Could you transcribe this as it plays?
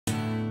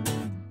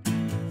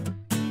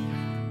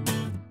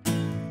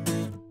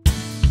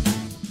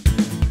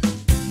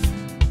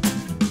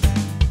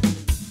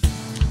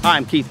Hi,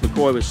 I'm Keith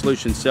McCoy with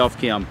Solutions Self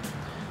Chem.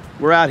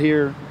 We're out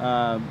here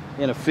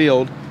in a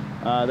field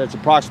that's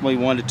approximately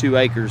 1 to 2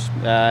 acres,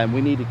 and we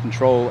need to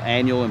control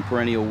annual and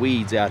perennial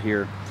weeds out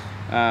here.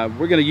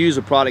 We're going to use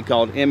a product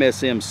called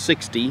MSM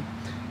 60.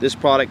 This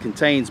product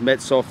contains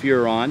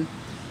metsulfuron.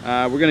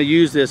 We're going to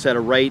use this at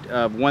a rate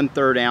of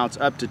 1/3 ounce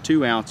up to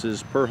 2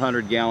 ounces per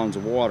 100 gallons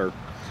of water.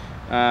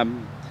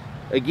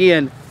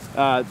 Again,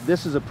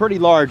 this is a pretty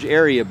large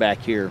area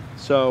back here,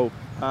 so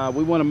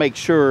we want to make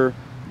sure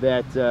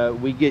that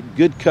we get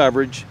good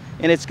coverage,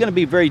 and it's going to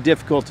be very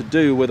difficult to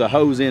do with a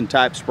hose-in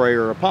type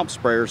sprayer or a pump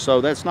sprayer,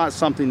 so that's not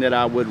something that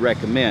I would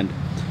recommend.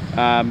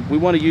 We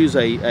want to use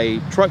a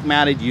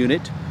truck-mounted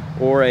unit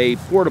or a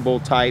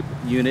portable type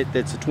unit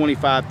that's a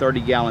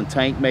 25-30 gallon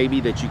tank maybe,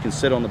 that you can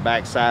sit on the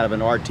back side of an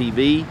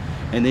RTV,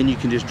 and then you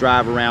can just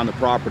drive around the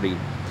property.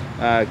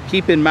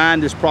 Keep in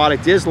mind, this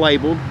product is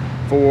labeled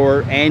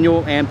for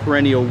annual and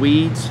perennial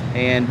weeds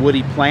and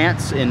woody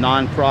plants in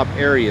non-crop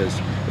areas.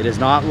 It is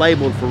not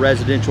labeled for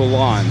residential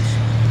lawns.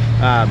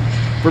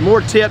 For more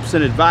tips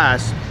and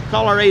advice,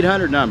 call our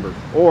 800 number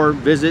or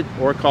visit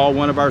or call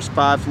one of our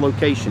 5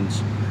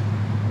 locations.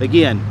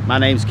 Again, my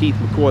name's Keith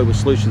McCoy with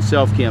Solutions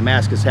Self Chem.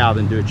 Ask us how,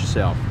 then do it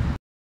yourself.